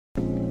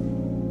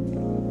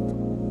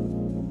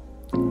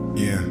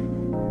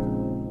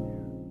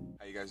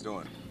guys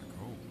doing?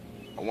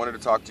 I wanted to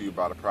talk to you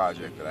about a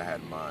project that I had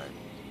in mind.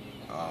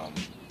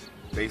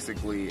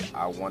 Basically,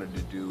 I wanted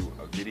to do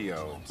a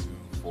video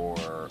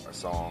for a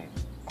song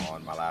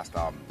on my last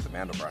album, the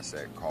Mandelbrot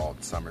set,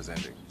 called Summer's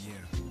Ending.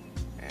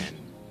 And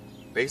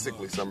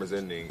basically, Summer's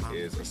Ending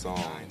is a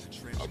song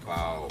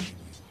about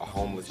a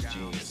homeless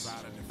genius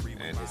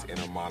and his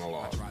inner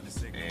monologue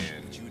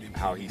and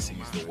how he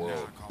sees the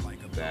world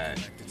that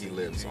he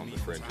lives on the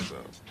fringes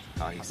of,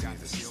 how he sees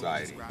the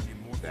society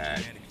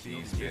that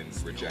he's been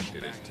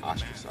rejected and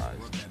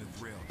ostracized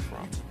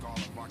from.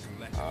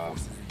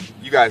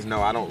 You guys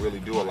know I don't really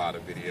do a lot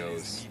of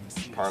videos,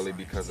 partly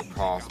because of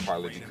cost,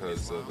 partly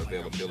because of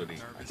availability.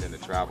 I tend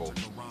to travel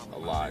a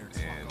lot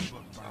and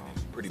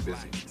pretty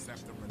busy.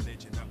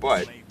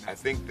 But I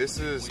think this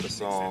is a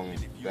song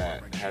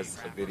that has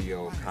a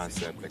video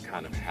concept that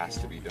kind of has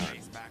to be done.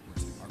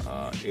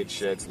 It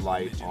sheds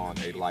light on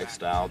a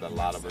lifestyle that a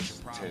lot of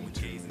us tend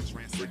to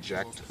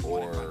reject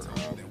or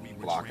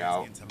block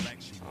out.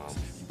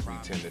 We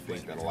tend to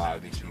think that a lot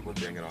of these people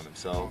bring it on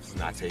themselves,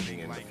 not taking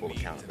into full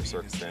account of their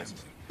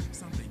circumstances.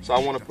 So I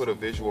want to put a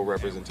visual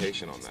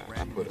representation on that.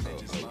 I put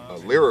a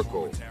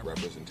lyrical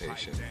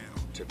representation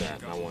to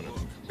that, and I want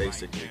to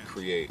basically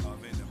create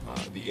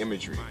the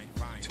imagery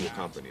to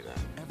accompany that.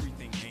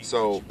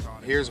 So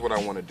here's what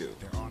I want to do.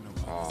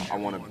 I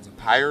want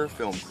to hire a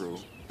film crew.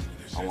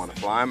 I want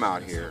to fly them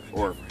out here,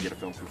 or get a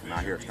film crew from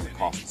out here. It's going to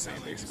cost the same,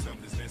 basically,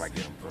 if I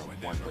get them from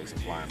one place and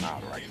fly them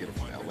out, or I get them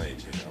from LA,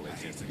 because LA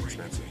tends to be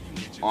expensive.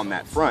 On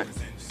that front,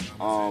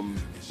 I'm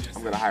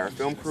going to hire a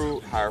film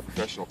crew, hire a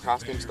professional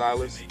costume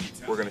stylist.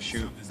 We're going to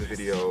shoot the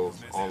video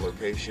on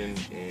location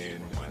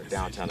in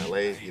downtown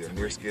LA, either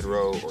near Skid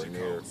Row or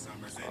near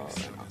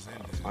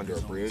under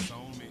a bridge.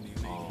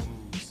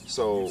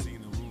 So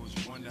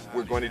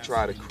we're going to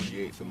try to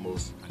create the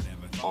most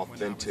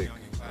authentic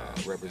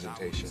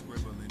representation.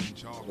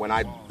 When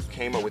I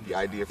came up with the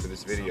idea for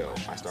this video,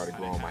 I started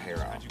growing my hair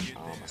out.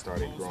 I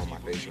started growing my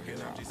facial hair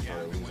out. I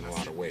started losing a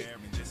lot of weight.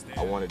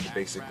 I wanted to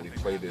basically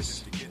play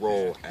this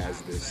role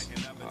as this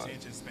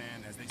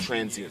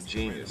transient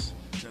genius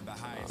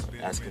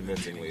as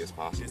convincingly as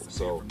possible.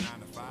 So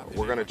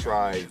we're going to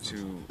try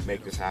to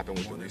make this happen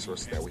with the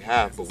resources that we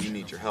have, but we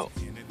need your help.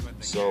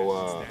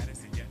 So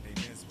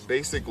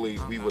basically,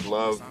 we would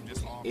love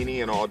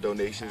any and all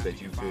donations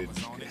that you could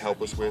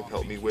help us with,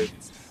 help me with,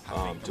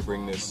 to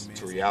bring this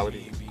to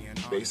reality.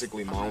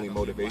 Basically, my only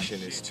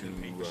motivation is to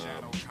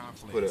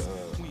put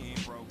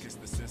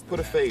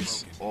a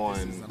face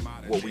on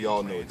what we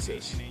all know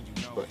exists,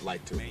 but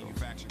like to ignore.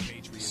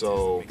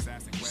 So,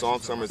 the song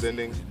Summer's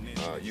Ending,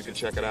 you can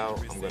check it out.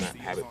 I'm going to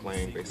have it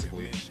playing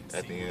basically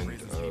at the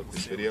end of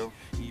this video,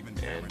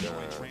 and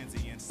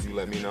you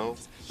let me know,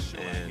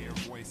 and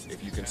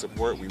if you can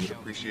support, we would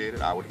appreciate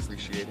it. I would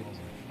appreciate it.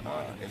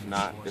 If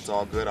not, it's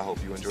all good. I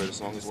hope you enjoy the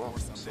song as well.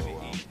 So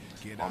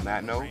on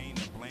that note,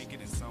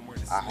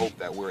 I hope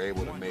that we're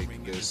able to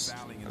make this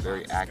a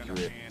very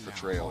accurate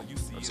portrayal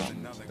of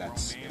something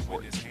that's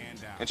important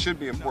and should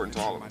be important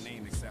to all of us.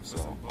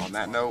 So on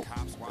that note,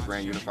 for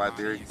Grand Unified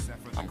Theory,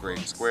 I'm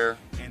Greydon Square,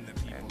 and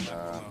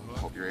I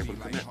hope you're able to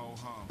commit.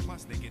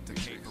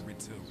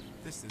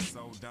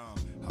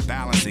 A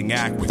balancing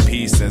act with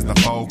peace as the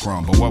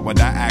fulcrum, but what would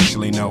I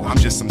actually know? I'm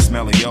just some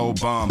smelly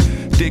old bum.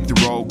 Dig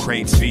through old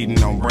crates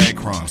feeding on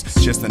breadcrumbs.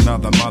 Just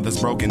another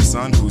mother's broken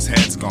son whose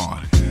head's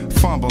gone.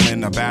 Fumble in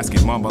the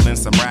basket, mumbling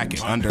some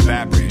racket under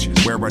that bridge,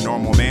 where a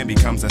normal man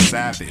becomes a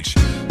savage.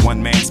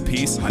 One man's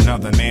peace,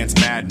 another man's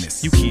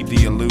madness. You keep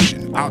the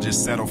illusion, I'll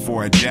just settle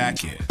for a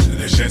jacket.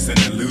 There's just an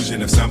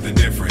illusion of something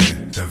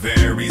different. The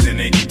very reason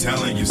they keep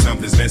telling you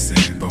something's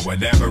missing. But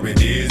whatever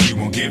it is, you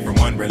won't get from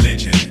one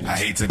religion. I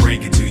hate to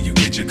break it to you,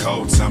 get your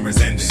cold,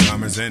 summer's ending.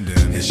 Summer's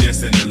ending. It's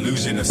just an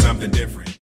illusion of something different.